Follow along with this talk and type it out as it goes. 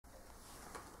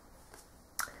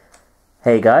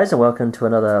Hey guys, and welcome to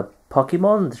another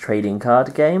Pokemon the trading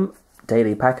card game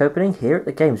daily pack opening here at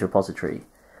the Games Repository.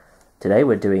 Today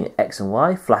we're doing X and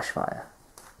Y Flashfire.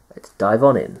 Let's dive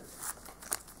on in.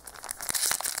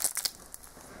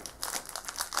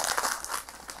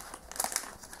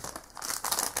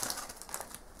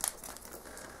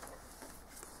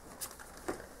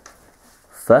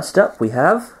 First up we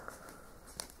have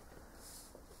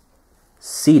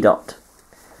Seedot.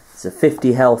 It's a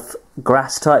 50 health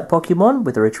grass type Pokemon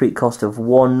with a retreat cost of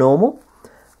 1 normal,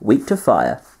 weak to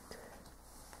fire.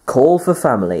 Call for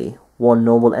family, 1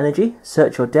 normal energy,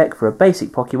 search your deck for a basic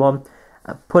Pokemon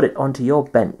and put it onto your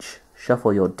bench.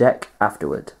 Shuffle your deck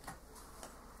afterward.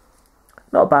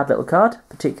 Not a bad little card,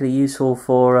 particularly useful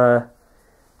for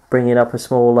bringing up a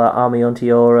small army onto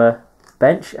your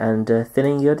bench and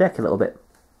thinning your deck a little bit.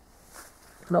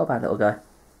 Not a bad little guy.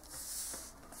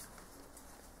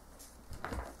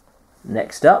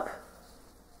 Next up,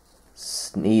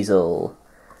 Sneasel.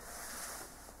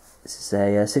 This is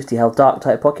a 60 health dark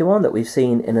type Pokemon that we've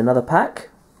seen in another pack.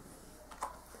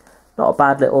 Not a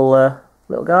bad little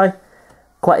guy.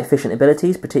 Quite efficient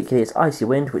abilities, particularly its Icy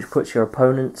Wind, which puts your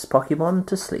opponent's Pokemon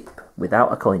to sleep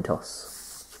without a coin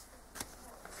toss.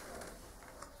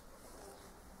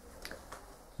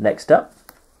 Next up,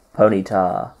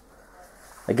 Ponyta.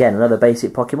 Again, another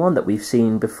basic Pokemon that we've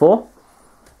seen before.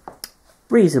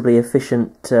 Reasonably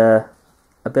efficient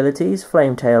abilities.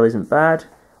 Flame Tail isn't bad.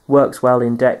 Works well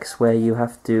in decks where you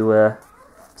have to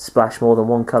splash more than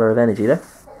one colour of energy though.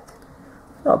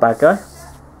 Not a bad guy.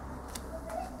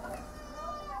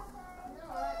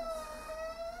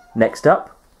 Next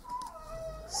up,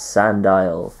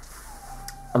 Sandile.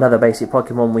 Another basic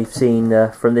Pokemon we've seen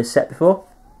from this set before.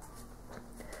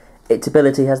 Its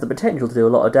ability has the potential to do a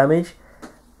lot of damage,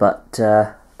 but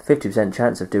 50%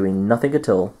 chance of doing nothing at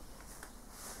all.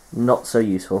 Not so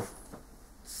useful.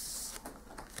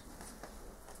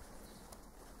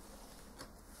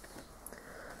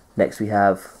 Next we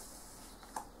have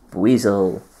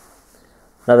Weasel.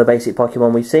 Another basic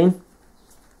Pokemon we've seen.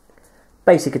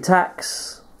 Basic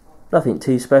attacks, nothing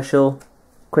too special.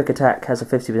 Quick attack has a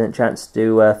 50% chance to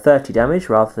do 30 damage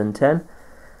rather than 10.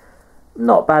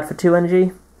 Not bad for 2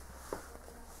 energy,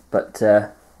 but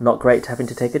not great having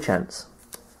to take a chance.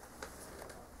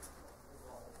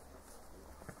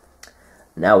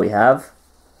 Now we have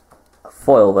a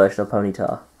foil version of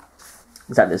Ponyta.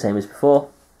 Exactly the same as before.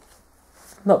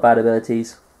 Not bad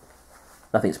abilities.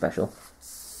 Nothing special.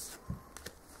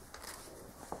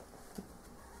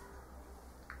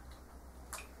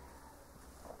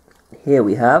 Here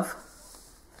we have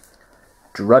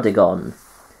Druddigon.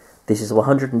 This is a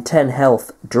 110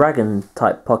 health dragon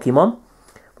type Pokemon.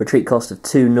 Retreat cost of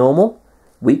 2 normal.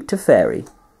 Weak to fairy.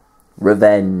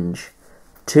 Revenge.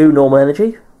 2 normal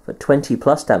energy for 20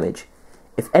 plus damage.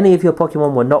 If any of your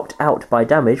Pokemon were knocked out by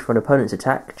damage from an opponent's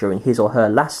attack during his or her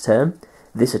last turn,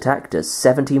 this attack does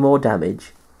 70 more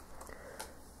damage.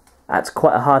 That's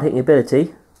quite a hard hitting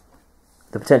ability.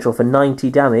 The potential for 90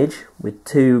 damage with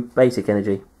 2 basic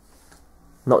energy.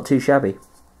 Not too shabby.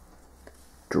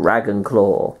 Dragon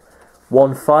Claw.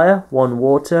 1 fire, 1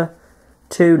 water,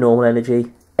 2 normal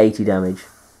energy, 80 damage.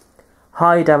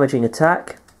 High damaging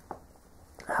attack.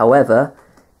 However,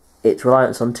 its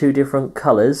reliance on 2 different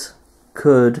colours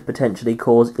could potentially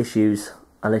cause issues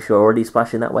unless you're already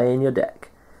splashing that way in your deck.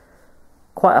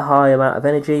 Quite a high amount of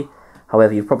energy,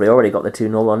 however you've probably already got the 2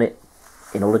 normal on it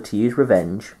in order to use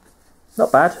Revenge.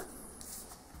 Not bad.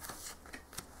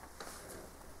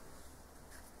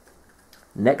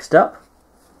 Next up,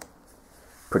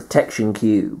 Protection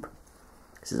Cube.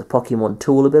 This is a Pokemon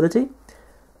tool ability.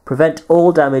 Prevent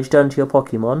all damage done to your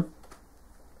Pokemon.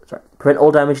 Prevent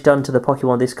all damage done to the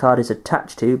Pokemon this card is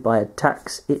attached to by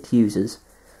attacks it uses.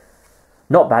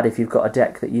 Not bad if you've got a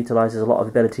deck that utilises a lot of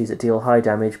abilities that deal high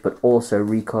damage but also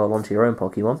recoil onto your own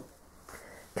Pokemon.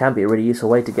 Can be a really useful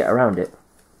way to get around it.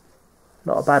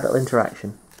 Not a bad little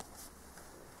interaction.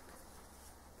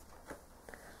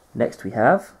 Next we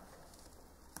have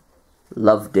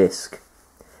Love Disc.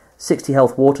 60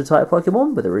 health water type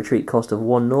Pokemon with a retreat cost of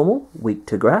 1 normal, weak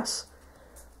to grass.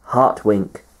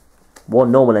 Heartwink.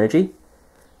 1 normal energy.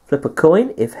 Flip a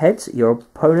coin. If heads, your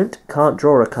opponent can't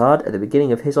draw a card at the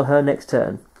beginning of his or her next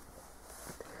turn.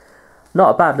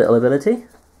 Not a bad little ability,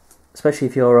 especially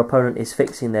if your opponent is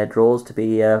fixing their draws to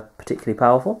be particularly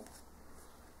powerful.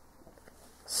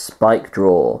 Spike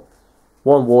Draw.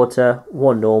 1 water,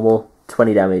 1 normal,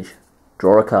 20 damage.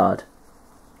 Draw a card.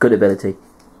 Good ability.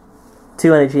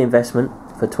 2 energy investment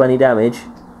for 20 damage,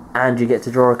 and you get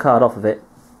to draw a card off of it.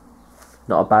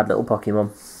 Not a bad little Pokemon.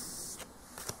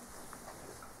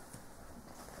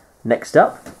 Next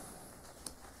up,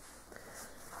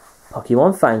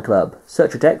 Pokemon Fan Club.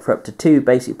 Search your deck for up to 2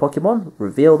 basic Pokemon,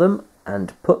 reveal them,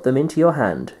 and put them into your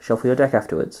hand. Shuffle your deck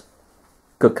afterwards.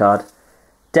 Good card.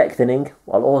 Deck thinning,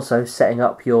 while also setting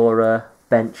up your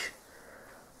bench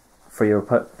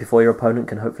for before your opponent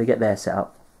can hopefully get their set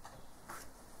up.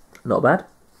 Not bad.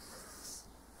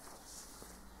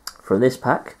 From this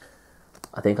pack,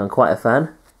 I think I'm quite a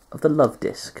fan of the Love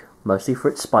Disc, mostly for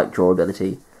its spike draw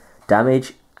ability.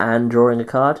 Damage and drawing a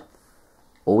card,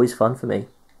 always fun for me.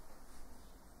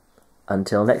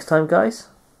 Until next time, guys,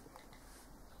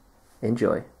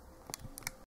 enjoy.